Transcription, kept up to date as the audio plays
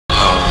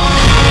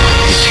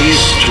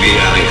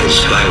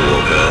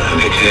Skywalker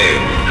and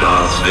became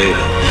Darth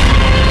Vader.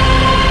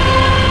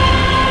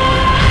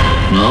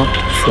 Not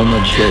from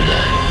a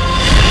Jedi.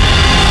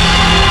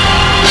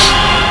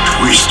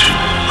 Twisted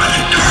by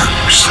the dark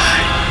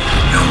side,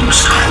 young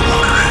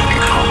Skywalker had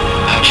become.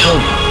 I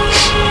killed them.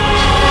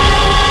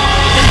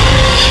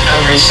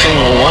 Every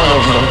single one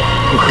of them.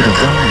 Who could have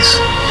done this?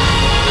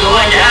 They're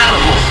like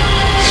animals.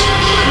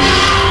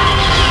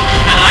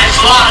 And I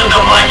slaughtered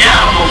them like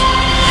animals.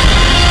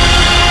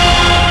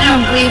 I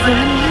don't believe in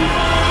you.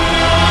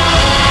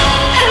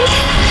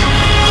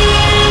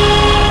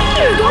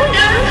 You're going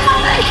down a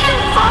path I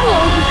can't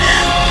follow.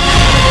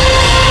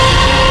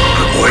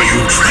 The boy you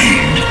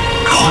trained,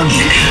 gone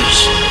he is,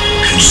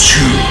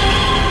 consumed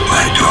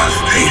by Darth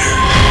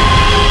Vader.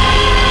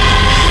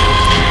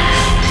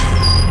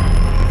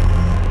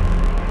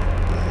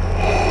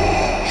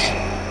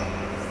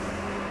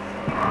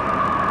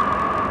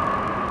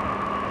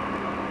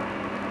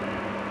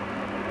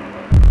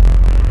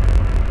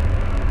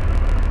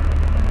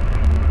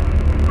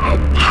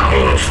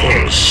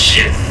 Powerful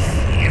Sith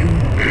you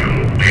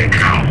will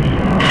become.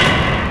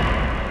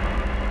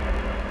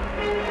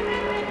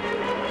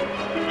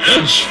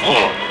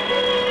 Henceforth,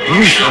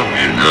 you shall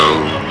be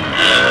known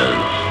as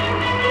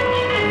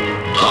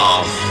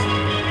Darth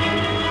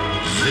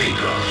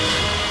Vader.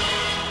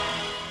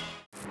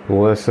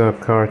 What's up,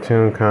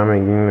 Cartoon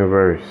Comic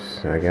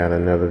Universe? I got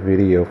another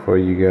video for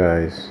you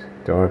guys.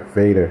 Darth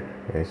Vader,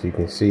 as you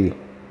can see.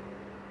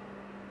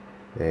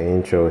 The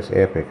intro is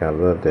epic. I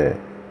love that.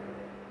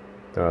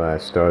 Thought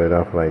I'd start it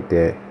off like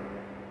that.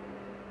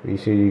 Be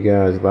sure you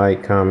guys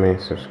like,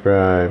 comment,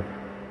 subscribe,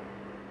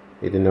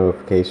 hit the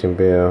notification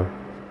bell.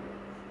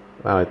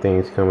 A lot of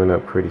things coming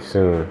up pretty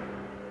soon,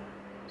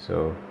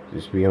 so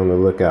just be on the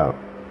lookout.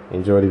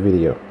 Enjoy the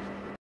video.